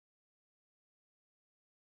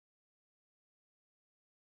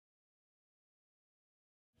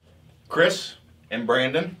Chris and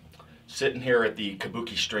Brandon sitting here at the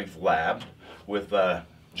Kabuki Strength Lab with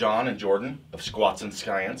John and Jordan of Squats and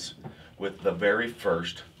Science with the very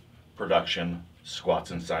first production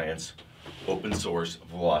Squats and Science open source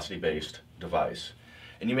velocity based device.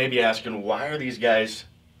 And you may be asking, why are these guys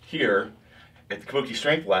here at the Kabuki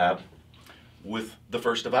Strength Lab with the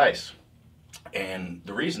first device? And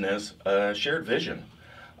the reason is shared vision.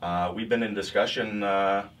 We've been in discussion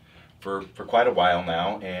for quite a while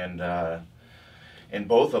now, and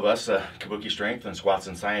both of us, Kabuki Strength and Squats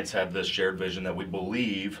and Science, have this shared vision that we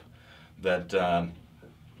believe that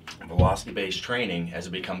velocity-based training, as it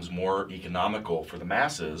becomes more economical for the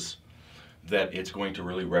masses, that it's going to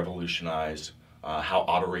really revolutionize how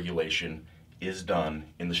autoregulation is done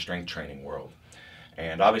in the strength training world.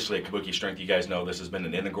 And obviously at Kabuki Strength, you guys know this has been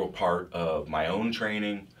an integral part of my own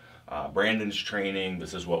training, Brandon's training.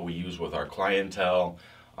 This is what we use with our clientele.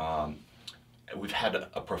 We've had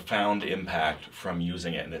a profound impact from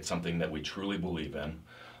using it, and it's something that we truly believe in.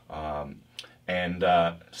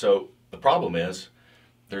 So the problem is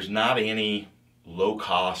there's not any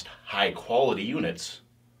low-cost, high-quality units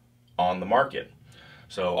on the market.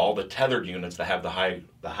 So all the tethered units that have the high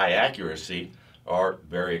accuracy are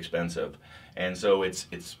very expensive, and so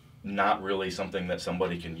it's not really something that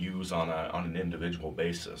somebody can use on an individual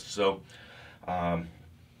basis. So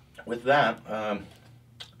with that,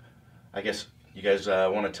 I guess you guys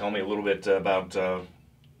want to tell me a little bit about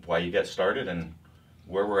why you got started and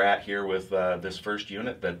where we're at here with this first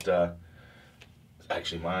unit that is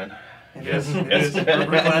actually mine. Yes, yes. We're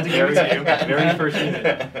glad to give it to you. Very first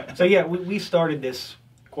unit. So yeah, we started this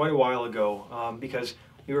quite a while ago because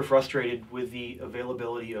we were frustrated with the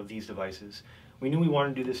availability of these devices. We knew we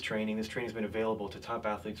wanted to do this training. This training's been available to top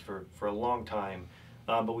athletes for a long time,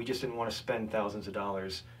 but we just didn't want to spend thousands of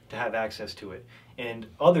dollars to have access to it, and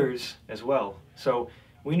others as well. So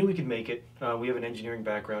we knew we could make it. We have an engineering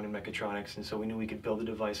background in mechatronics, and so we knew we could build a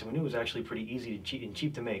device, and we knew it was actually pretty easy and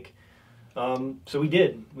cheap to make. So we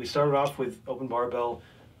did. We started off with open barbell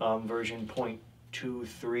version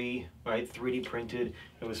 0.23, right? 3D printed.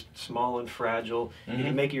 It was small and fragile. Mm-hmm. You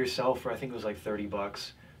could make it yourself for, I think it was like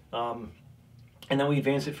 $30. And then we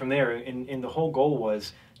advanced it from there, and the whole goal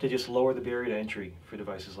was to just lower the barrier to entry for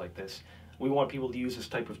devices like this. We want people to use this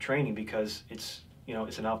type of training because it's an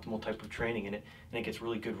optimal type of training, and it gets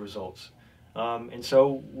really good results. And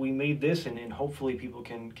so we made this, and hopefully people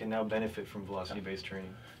can now benefit from velocity-based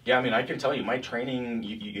training. Yeah, I mean, I can tell you, my training,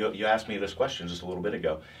 you asked me this question just a little bit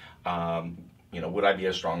ago. Would I be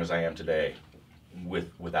as strong as I am today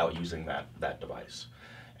without using that device?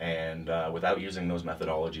 And without using those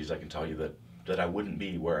methodologies, I can tell you that I wouldn't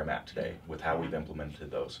be where I'm at today with how we've implemented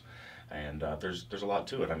those. And there's a lot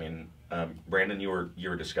to it. I mean, Brandon, you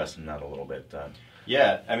were discussing that a little bit.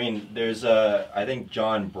 Yeah, I mean, there's I think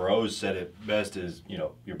John Burroughs said it best: is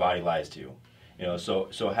your body lies to you.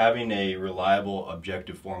 So having a reliable,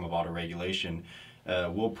 objective form of autoregulation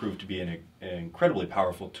will prove to be an incredibly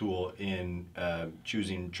powerful tool in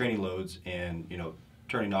choosing training loads and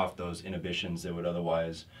turning off those inhibitions that would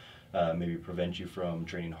otherwise maybe prevent you from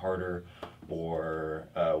training harder or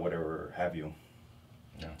whatever have you.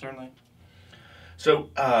 Yeah. Certainly. So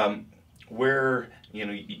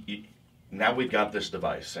now we've got this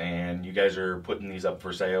device, and you guys are putting these up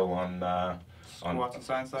for sale on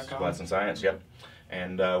SquatsandScience.com. Squats and Science, yep.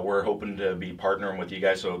 And we're hoping to be partnering with you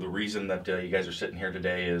guys. So the reason that you guys are sitting here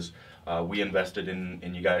today is we invested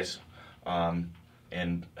in you guys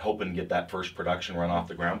and hoping to get that first production run off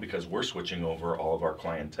the ground, because we're switching over all of our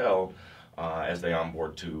clientele as they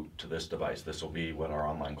onboard to this device. This will be what our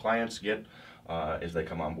online clients get as they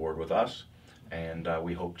come on board with us. And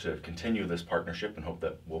we hope to continue this partnership and hope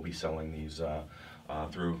that we'll be selling these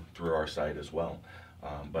through our site as well.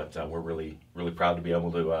 But we're really proud to be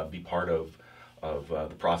able to be part of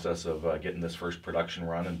the process of getting this first production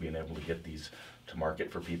run and being able to get these to market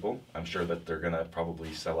for people. I'm sure that they're going to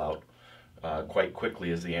probably sell out quite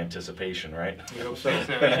quickly as the anticipation, right? We hope so.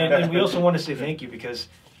 And we also want to say thank you because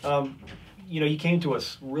you came to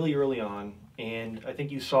us really early on, and I think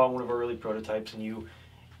you saw one of our early prototypes, and you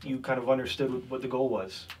kind of understood what the goal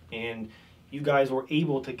was, and you guys were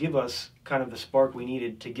able to give us kind of the spark we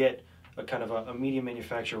needed to get a kind of a medium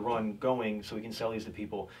manufacturer run going so we can sell these to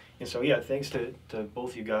people. And so yeah, thanks to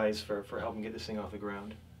both you guys for helping get this thing off the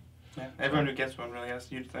ground. Yeah, everyone who gets one really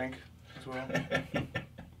has you to thank as well.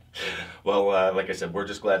 Well, like I said, we're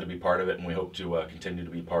just glad to be part of it, and we hope to continue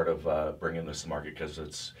to be part of bringing this to market, because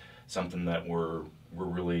it's something that we're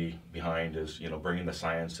really behind, is bringing the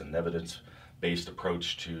science and evidence-based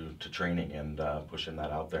approach to training and pushing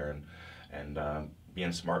that out there and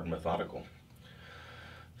being smart and methodical.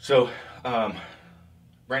 So,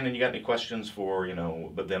 Brandon, you got any questions for,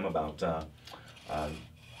 with them about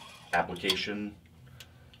application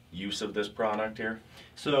use of this product here?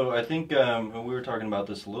 So I think when we were talking about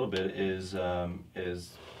this a little bit is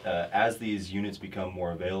as these units become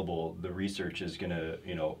more available, the research is going to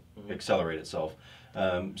accelerate itself.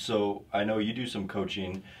 So I know you do some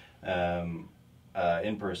coaching in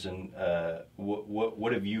person.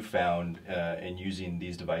 What have you found in using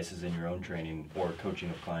these devices in your own training or coaching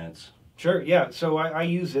of clients? Sure, yeah. So I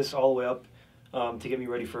use this all the way up to get me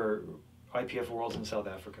ready for IPF Worlds in South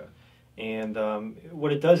Africa. And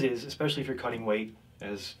what it does is, especially if you're cutting weight,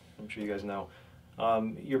 as I'm sure you guys know,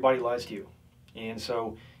 your body lies to you. And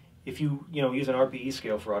so if you use an RPE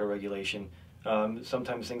scale for autoregulation,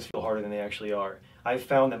 sometimes things feel harder than they actually are. I've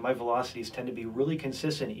found that my velocities tend to be really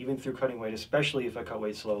consistent even through cutting weight, especially if I cut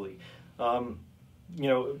weight slowly.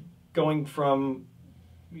 Going from,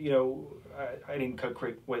 I didn't cut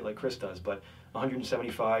weight like Chris does, but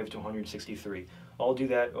 175 to 163. I'll do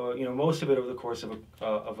that, most of it over the course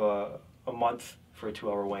of a month for a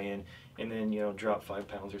 2-hour weigh-in, and then drop 5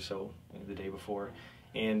 pounds or so the day before.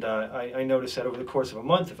 And I noticed that over the course of a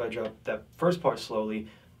month, if I drop that first part slowly,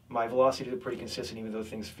 my velocity is pretty consistent, even though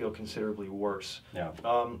things feel considerably worse. Yeah.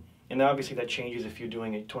 And obviously that changes if you're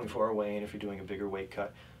doing a 24-hour weigh-in, if you're doing a bigger weight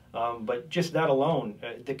cut. But just that alone,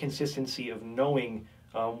 the consistency of knowing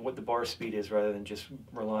what the bar speed is rather than just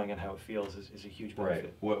relying on how it feels is a huge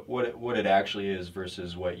benefit. Right. What it actually is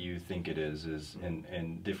versus what you think it is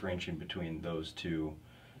and differentiating between those two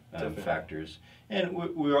factors. And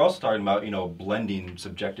we were also talking about blending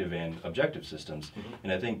subjective and objective systems,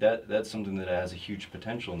 and I think that's something that has a huge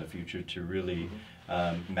potential in the future to really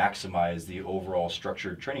maximize the overall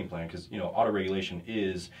structured training plan, because autoregulation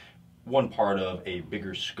is one part of a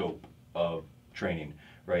bigger scope of training.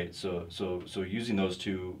 Right, so using those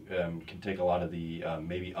two can take a lot of the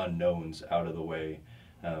maybe unknowns out of the way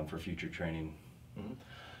for future training.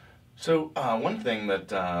 So one thing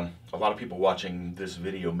that a lot of people watching this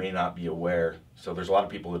video may not be aware, so there's a lot of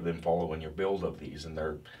people that have been following your build of these, and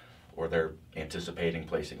they're anticipating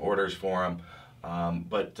placing orders for them.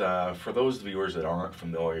 But for those viewers that aren't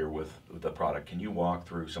familiar with the product, can you walk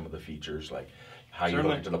through some of the features, like how you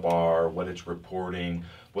hook it to the bar, what it's reporting,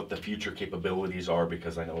 what the future capabilities are,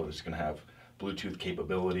 because I know it's going to have Bluetooth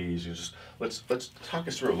capabilities. Let's talk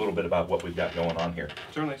us through a little bit about what we've got going on here.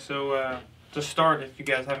 Certainly. So to start, if you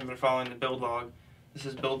guys haven't been following the build log, this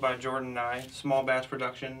is built by Jordan and I, small batch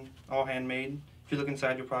production, all handmade. If you look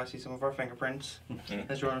inside, you'll probably see some of our fingerprints,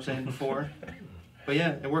 as Jordan was saying before. But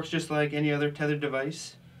yeah, it works just like any other tethered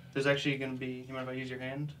device. There's actually going to be, you mind if I use your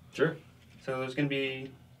hand? Sure. So there's going to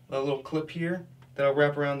be a little clip here that'll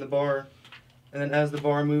wrap around the bar, and then as the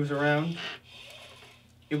bar moves around,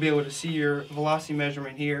 you'll be able to see your velocity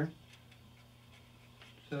measurement here.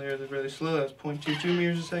 So there's really slow, that's 0.22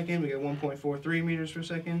 meters a second, we got 1.43 meters per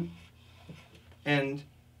second. And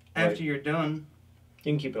after you're done,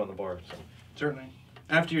 you can keep it on the bar. So. Certainly.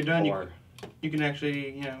 After you're done, you can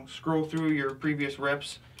actually scroll through your previous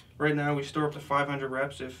reps. Right now we store up to 500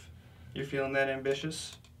 reps if you're feeling that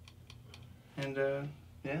ambitious. And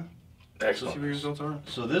yeah. Excellent. See what your results are.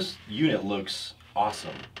 So this unit looks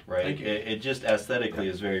awesome, right? Thank you. It just aesthetically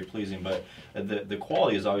is very pleasing, but the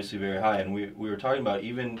quality is obviously very high. And we were talking about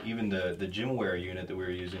even the gym wear unit that we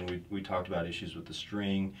were using. We talked about issues with the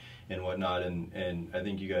string and whatnot, and I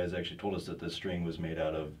think you guys actually told us that the string was made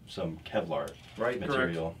out of some Kevlar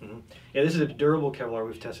material. Yeah, this is a durable Kevlar.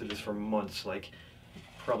 We've tested this for months, like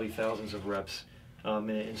probably thousands of reps.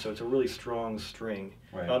 And so it's a really strong string.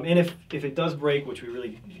 Right. And if it does break, which we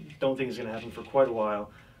really don't think is going to happen for quite a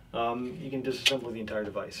while, you can disassemble the entire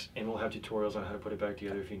device, and we'll have tutorials on how to put it back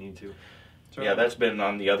together if you need to. So, yeah, that's been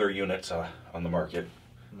on the other units on the market.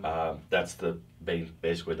 That's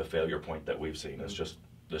basically the failure point that we've seen. It's just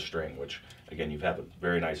the string, which again, you've had a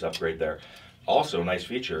very nice upgrade there. Also, a nice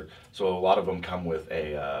feature. So a lot of them come with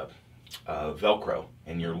a Velcro,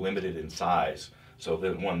 and you're limited in size. So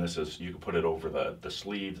then this is, you can put it over the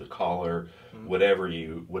sleeve, the collar, whatever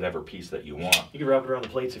piece that you want. You can wrap it around the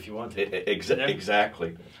plates if you want to.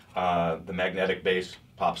 Exactly. The magnetic base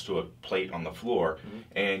pops to a plate on the floor,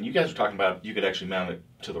 and you guys are talking about you could actually mount it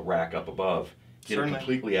to the rack up above, get it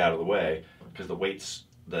completely out of the way, because the weights,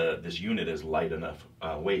 this unit is light enough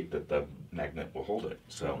weight that the magnet will hold it.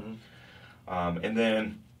 So, and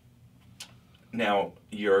then now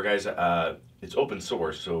your guys. It's open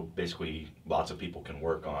source, so basically lots of people can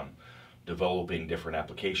work on developing different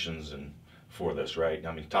applications and for this, right?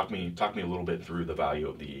 I mean, talk me a little bit through the value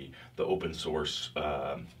of the open source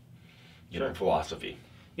philosophy.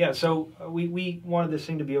 Yeah, so we wanted this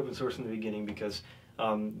thing to be open source in the beginning because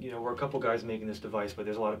we're a couple guys making this device, but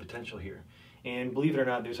there's a lot of potential here. And believe it or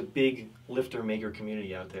not, there's a big lifter maker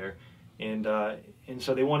community out there, and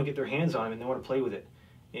so they want to get their hands on them and they want to play with it.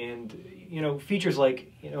 And you know, features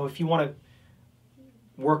like, you know, if you want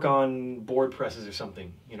to work on board presses or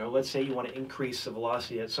something, you know, let's say you want to increase the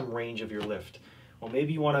velocity at some range of your lift. Well,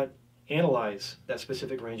 maybe you want to analyze that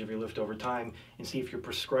specific range of your lift over time and see if your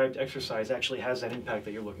prescribed exercise actually has that impact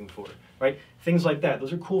that you're looking for, right? Things like that.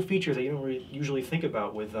 Those are cool features that you don't really usually think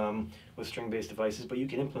about with string-based devices, but you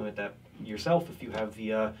can implement that yourself if you have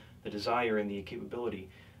the desire and the capability.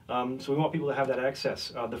 So we want people to have that access.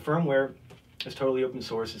 The firmware is totally open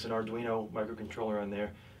source. It's an Arduino microcontroller on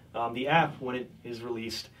there. The app, when it is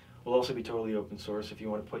released, will also be totally open source if you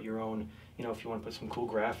want to put your own, you know, if you want to put some cool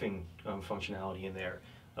graphing functionality in there.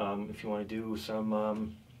 If you want to do some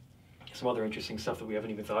other interesting stuff that we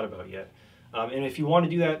haven't even thought about yet. And if you want to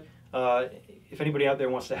do that, if anybody out there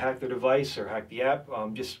wants to hack their device or hack the app,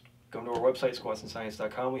 just go to our website,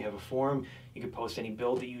 squatsandscience.com. We have a forum. You can post any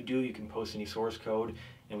build that you do. You can post any source code,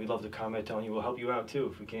 and we'd love to comment on you. We'll help you out too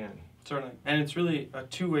if we can. Certainly. And it's really a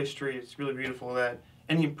two-way street. It's really beautiful that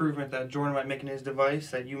any improvement that Jordan might make in his device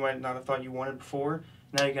that you might not have thought you wanted before,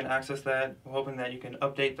 now you can access that. We're hoping that you can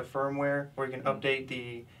update the firmware or you can update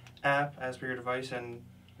the app as per your device and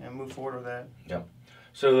move forward with that. Yeah.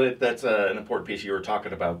 So that's an important piece. You were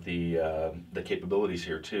talking about the capabilities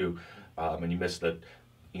here too, and you missed that.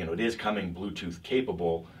 You know, it is coming Bluetooth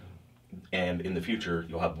capable, and in the future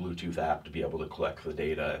you'll have Bluetooth app to be able to collect the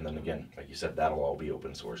data, and then again, like you said, that'll all be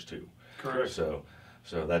open source too. Correct.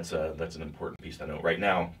 So that's an important piece to know. Right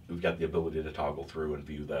now, we've got the ability to toggle through and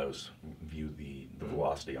view the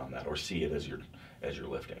velocity on that, or see it as you're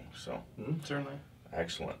lifting. So certainly.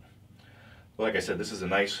 Excellent. Well, like I said, this is a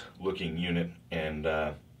nice looking unit, and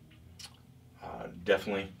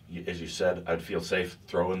definitely, as you said, I'd feel safe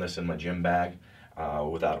throwing this in my gym bag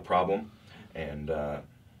without a problem, and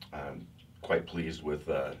I'm quite pleased with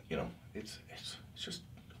you know, it's just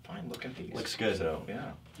a fine looking piece. Looks good. So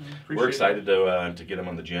yeah, Appreciate we're excited to get them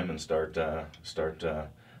on the gym and start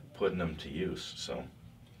putting them to use. So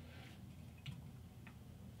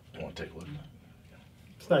I want to take a look.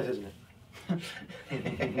 It's nice, isn't it?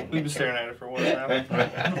 We've been staring at it for a while now.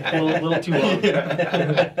 a little too long.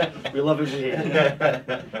 We love it, we hate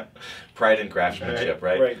it. Pride in craftsmanship,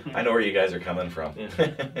 right? Right. I know where you guys are coming from.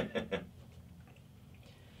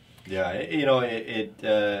 Yeah, you know,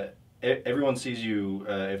 everyone sees you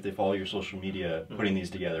if they follow your social media putting these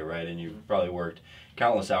together, right? And you've probably worked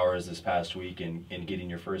countless hours this past week in getting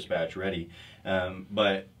your first batch ready.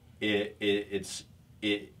 But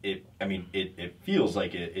I mean, it feels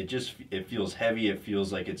like it feels heavy. It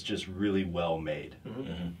feels like it's just really well made.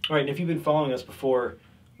 Right, and if you've been following us before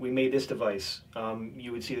we made this device,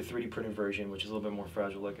 you would see the 3D printed version, which is a little bit more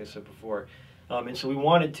fragile, like I said before. And so we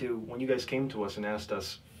wanted to, when you guys came to us and asked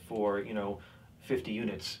us for, you know, 50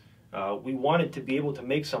 units, we wanted to be able to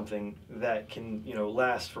make something that can, you know,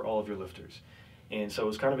 last for all of your lifters. And so it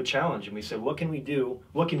was kind of a challenge, and we said, what can we do?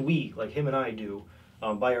 What can we, like him and I, do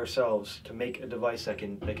by ourselves to make a device that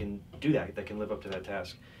can do that can live up to that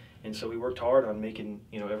task? And so we worked hard on making,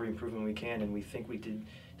 you know, every improvement we can, and we think we did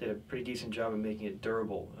a pretty decent job of making it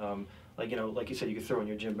durable. Like, you know, like you said, you could throw it in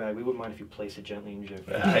your gym bag. We wouldn't mind if you placed it gently in your gym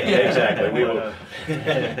bag. Yeah, exactly. We will.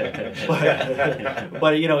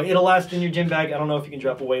 But you know, it'll last in your gym bag. I don't know if you can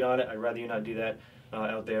drop a weight on it. I'd rather you not do that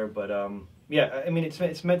out there. But yeah, I mean,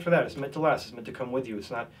 it's meant for that. It's meant to last. It's meant to come with you.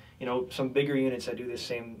 It's not, you know, some bigger units that do this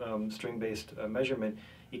same string-based measurement.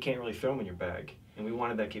 You can't really throw them in your bag. And we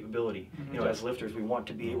wanted that capability. You know, as lifters, we want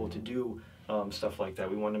to be able to do stuff like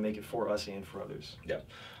that. We want to make it for us and for others. Yeah,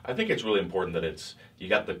 I think it's really important that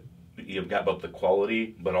you've got both the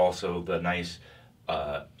quality, but also the nice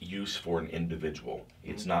use for an individual.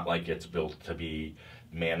 It's not like it's built to be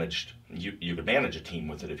managed. You could manage a team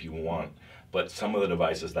with it if you want, but some of the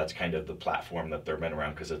devices, that's kind of the platform that they're meant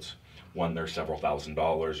around, because it's one, they're several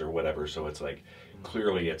 $1,000s or whatever. So it's like,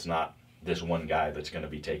 clearly it's not this one guy that's going to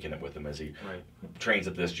be taking it with him as he trains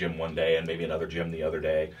at this gym one day and maybe another gym the other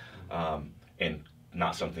day, and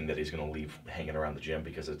not something that he's going to leave hanging around the gym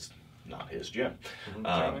because it's not his gym.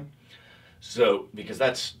 So, because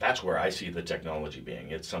that's where I see the technology being.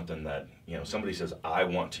 It's something that, you know, somebody says, I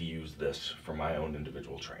want to use this for my own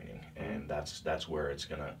individual training, and that's where it's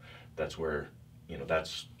gonna, that's where, you know,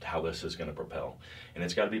 that's how this is gonna propel, and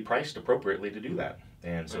it's got to be priced appropriately to do that.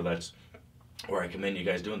 And so that's where I commend you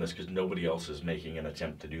guys doing this, because nobody else is making an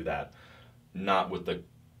attempt to do that, not with the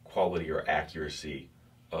quality or accuracy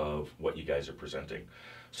of what you guys are presenting.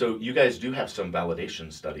 So you guys do have some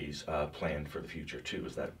validation studies planned for the future too,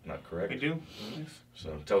 is that not correct? We do.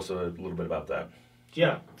 So tell us a little bit about that.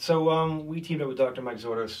 Yeah, so we teamed up with Dr. Mike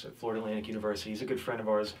Zordas at Florida Atlantic University. He's a good friend of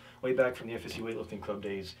ours, way back from the FSU Weightlifting Club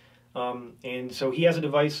days. And so he has a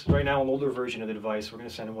device right now, an older version of the device. We're going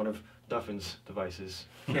to send him one of Duffin's devices.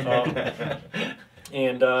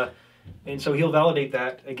 And so he'll validate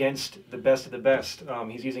that against the best of the best.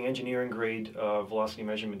 He's using engineering grade velocity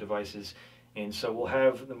measurement devices. And so we'll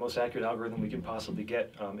have the most accurate algorithm we can possibly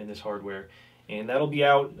get in this hardware. And that'll be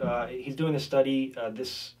out. He's doing a study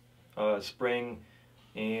this spring,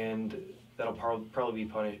 and that'll probably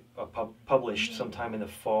be published sometime in the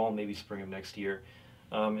fall, maybe spring of next year.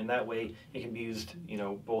 And that way it can be used,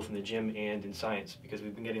 both in the gym and in science, because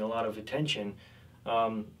we've been getting a lot of attention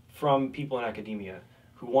from people in academia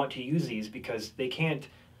who want to use these because they can't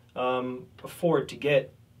afford to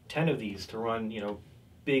get 10 of these to run,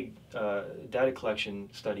 big data collection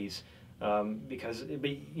studies. Because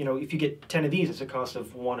if you get 10 of these, it's a cost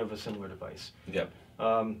of one of a similar device. Yep.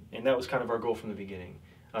 And that was kind of our goal from the beginning,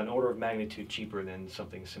 an order of magnitude cheaper than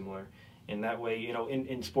something similar. And that way,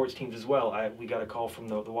 in sports teams as well, we got a call from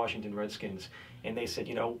the Washington Redskins, and they said,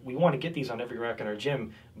 we want to get these on every rack in our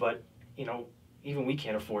gym, but even we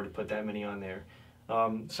can't afford to put that many on there.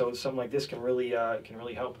 So something like this can really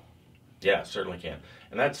help. Yeah, certainly can,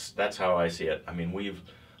 and that's how I see it. I mean,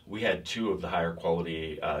 we had 2 of the higher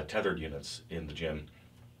quality tethered units in the gym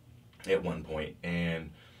at one point,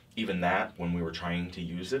 and even that, when we were trying to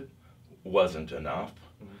use it, wasn't enough.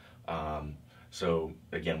 Mm-hmm. So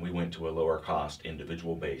again, we went to a lower cost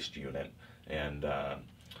individual based unit, and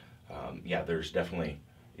yeah, there's definitely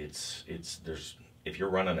if you're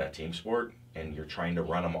running a team sport and you're trying to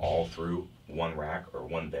run them all through one rack or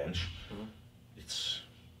one bench, mm-hmm.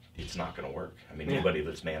 it's not going to work. I mean, anybody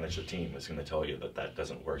that's managed a team is going to tell you that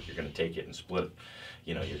doesn't work. You're going to take it and split.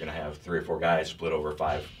 You're going to have 3 or 4 guys split over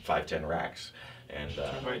 5-10 racks, and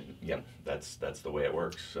right. Yeah, that's the way it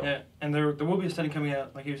works. So. Yeah, and there will be a study coming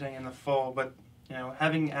out, like you were saying, in the fall. But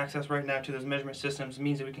having access right now to those measurement systems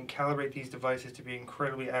means that we can calibrate these devices to be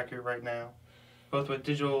incredibly accurate right now, both with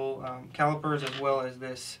digital calipers as well as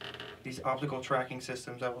these optical tracking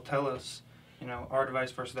systems that will tell us, our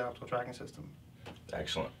device versus the optical tracking system.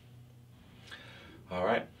 Excellent. All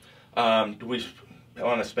right. Do we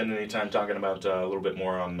want to spend any time talking about a little bit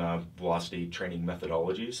more on velocity training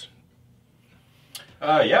methodologies?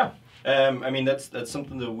 Yeah. I mean, that's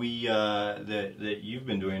something that we that you've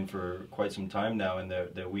been doing for quite some time now, and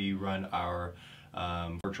that we run our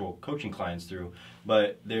virtual coaching clients through.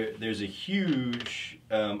 But there's a huge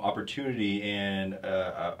opportunity, and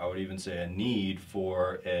I would even say a need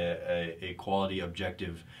for a quality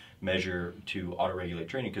objective measure to auto-regulate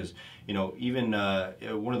training, because even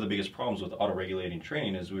one of the biggest problems with auto-regulating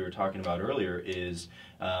training, as we were talking about earlier, is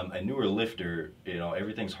a newer lifter,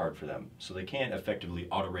 everything's hard for them, so they can't effectively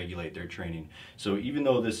auto-regulate their training. So even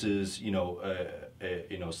though this is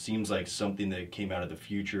seems like something that came out of the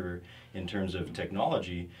future in terms of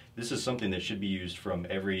technology, this is something that should be used from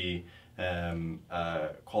every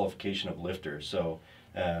qualification of lifter. So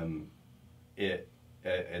yeah,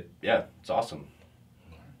 it's awesome.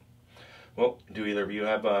 Well, do either of you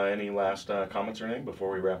have any last comments or anything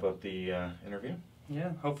before we wrap up the interview?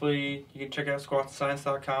 Yeah, hopefully you can check out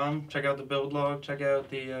squatsandscience.com, check out the build log, check out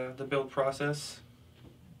the build process,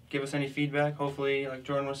 give us any feedback. Hopefully, like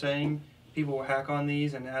Jordan was saying, people will hack on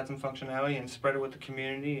these and add some functionality and spread it with the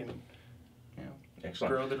community and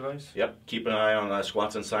excellent. Grow the device. Yep. Keep an eye on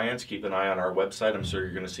Squats and Science. Keep an eye on our website. I'm sure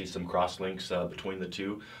you're going to see some cross links between the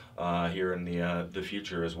two here in the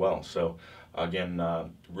future as well. So again,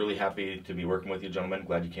 really happy to be working with you, gentlemen.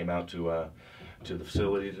 Glad you came out to the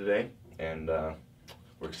facility today, and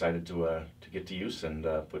we're excited to get to use and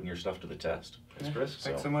putting your stuff to the test. Thanks, Chris.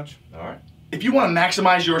 Thanks so much. All right. If you want to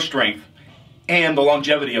maximize your strength and the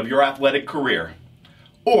longevity of your athletic career,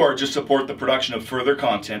 or just support the production of further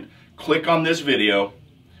content, click on this video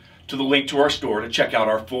to the link to our store to check out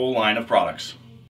our full line of products.